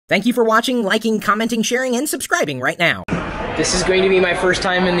Thank you for watching, liking, commenting, sharing, and subscribing right now. This is going to be my first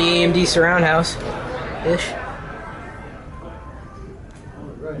time in the AMD SurRound House-ish.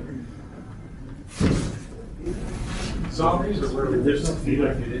 Zombies or where there's some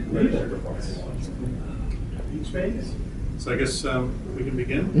feedback you didn't each phase. So I guess we can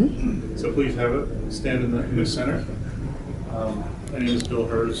begin. So please have it stand in the center. My name is Bill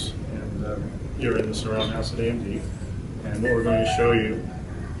Hers, and you're in the SurRound House at AMD. And what we're going to show you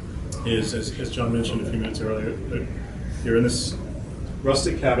is, as John mentioned a few minutes earlier, that you're in this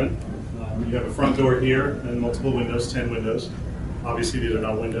rustic cabin. You have a front door here and multiple windows, 10 windows. Obviously these are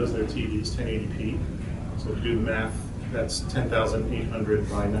not windows, they're TVs, 1080p. So if you do the math, that's 10,800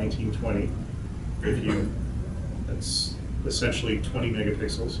 by 1920. That's essentially 20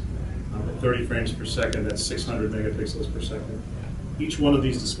 megapixels. At 30 frames per second, that's 600 megapixels per second. Each one of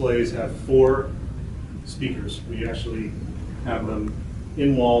these displays have 4 speakers. We actually have them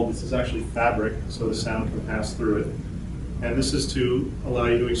in wall. This is actually fabric, so the sound can pass through it. And this is to allow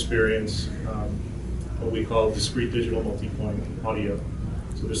you to experience what we call discrete digital multi-point audio.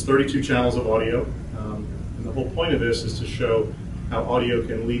 So there's 32 channels of audio. And the whole point of this is to show how audio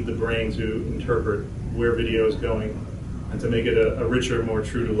can lead the brain to interpret where video is going and to make it a richer, more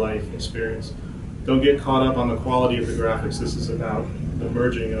true-to-life experience. Don't get caught up on the quality of the graphics. This is about the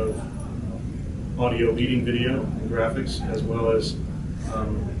merging of audio leading video and graphics, as well as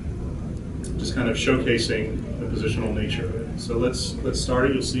just kind of showcasing the positional nature of it. So let's start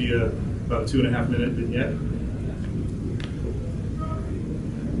it. You'll see about a 2.5-minute vignette.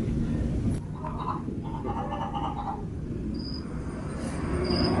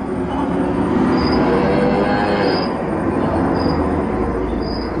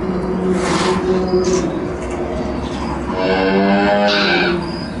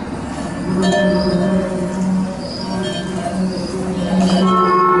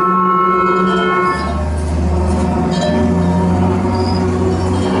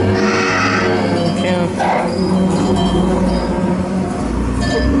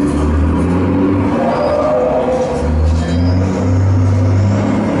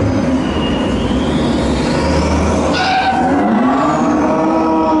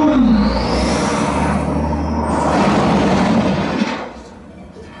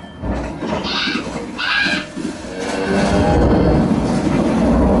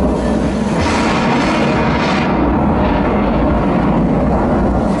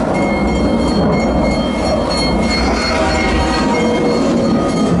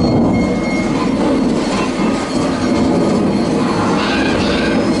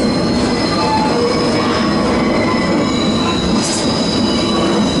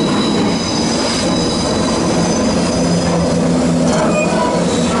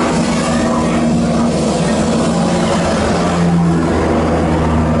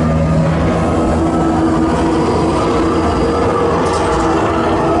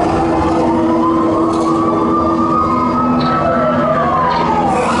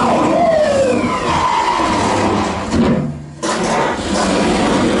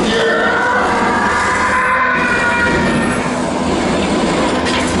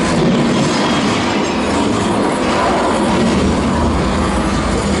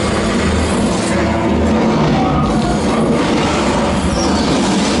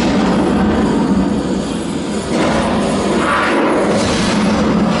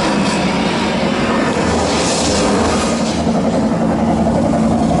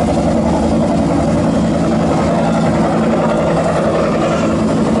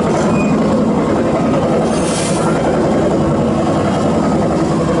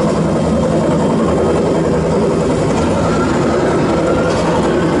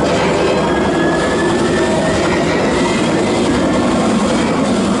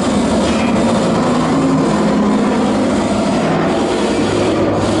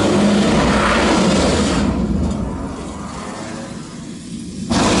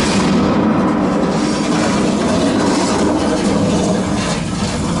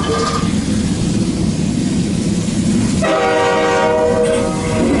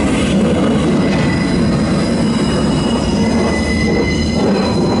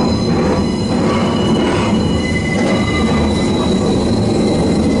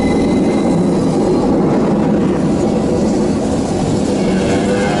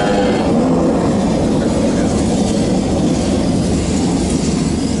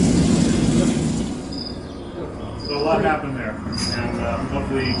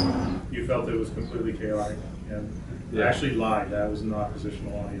 Completely chaotic, and I actually lied. That was not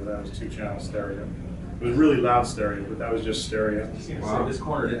positional audio. That was 2-channel stereo. It was really loud stereo, but that was just stereo. Wow. This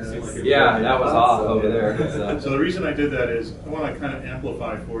corner didn't seem like it. Yeah, that was off over there. So the reason I did that is I want to kind of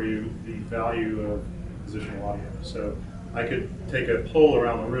amplify for you the value of positional audio. So I could take a poll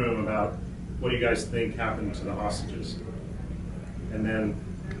around the room about what do you guys think happened to the hostages? And then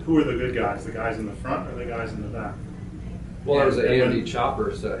who are the good guys? The guys in the front or the guys in the back? Well, there was an AMD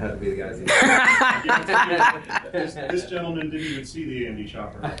chopper, so it had to be the guys. This gentleman didn't even see the AMD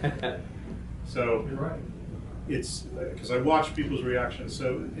chopper. So You're right. it's because I watched people's reactions.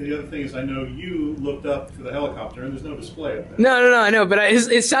 So the other thing is I know you looked up for the helicopter and there's no display up there. No, I know, but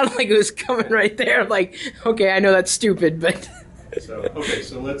it sounded like it was coming right there. Like, okay, I know that's stupid, but. So okay,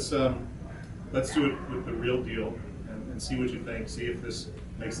 so let's do it with the real deal and see what you think. See if this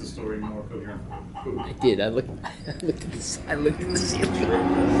makes the story more coherent. I did. I looked at this. I looked at the ceiling.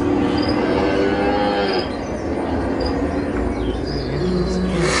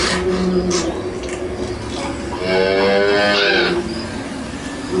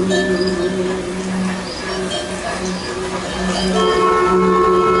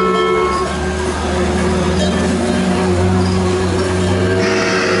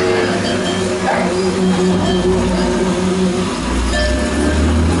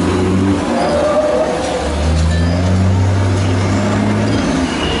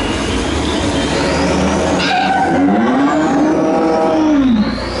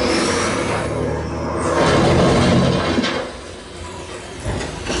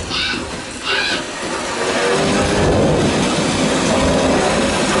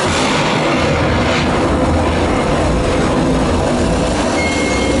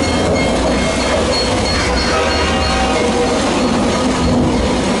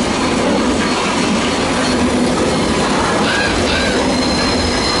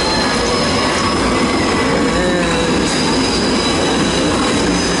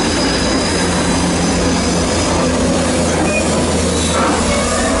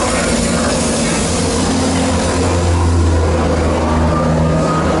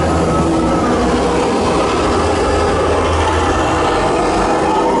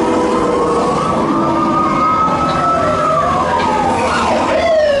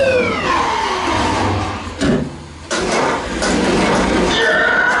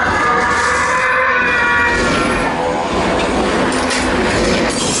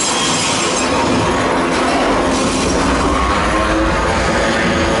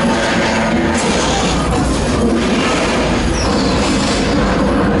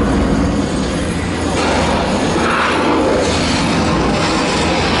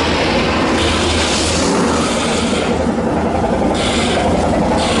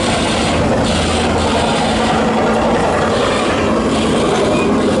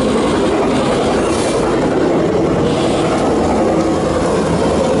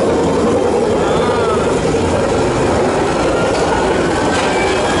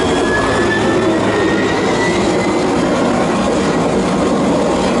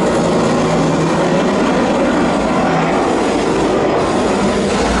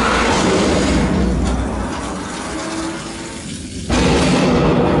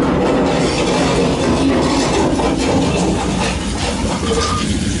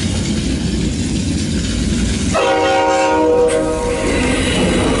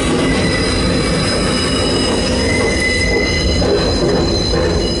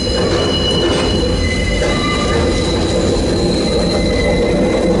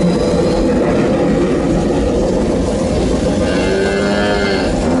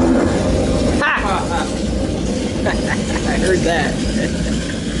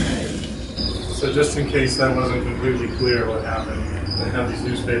 So just in case that wasn't completely clear what happened, I have these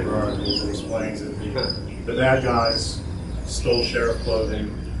newspaper articles that explains that the bad guys stole sheriff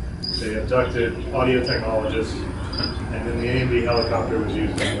clothing, they abducted audio technologists, and then the AMD helicopter was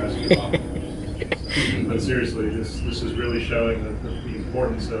used as a rescue bomb. But seriously, this is really showing the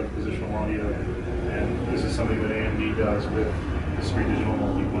importance of positional audio, and this is something that AMD does with discrete digital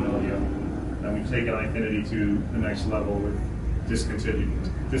multi-point audio. And we've taken Eyefinity to the next level with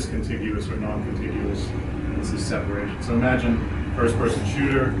discontiguous or non-contiguous. This is separation. So imagine first-person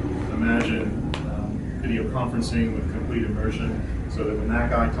shooter, imagine video conferencing with complete immersion, so that when that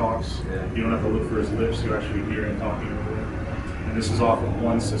guy talks, you don't have to look for his lips, you actually hear him talking over it. And this is off of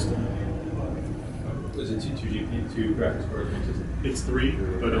one system. Was it two graphics cards? It's 3,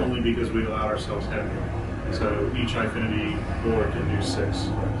 but only because we allowed ourselves headroom. So each Eyefinity board can do 6.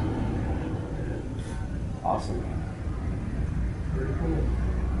 Awesome.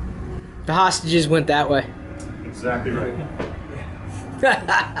 The hostages went that way. Exactly right.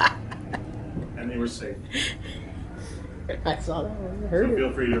 And they were safe. I saw that one. I So heard it.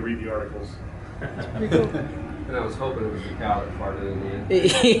 feel free to read the articles. And I was hoping it was the cow that farted in the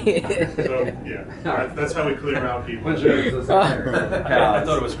end. So, yeah, that's how we clear out people. I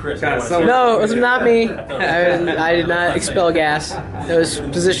thought it was Chris. No, it was not me. I did not expel gas. It was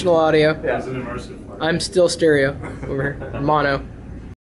positional audio. It was an immersive part. I'm still stereo over here. Mono.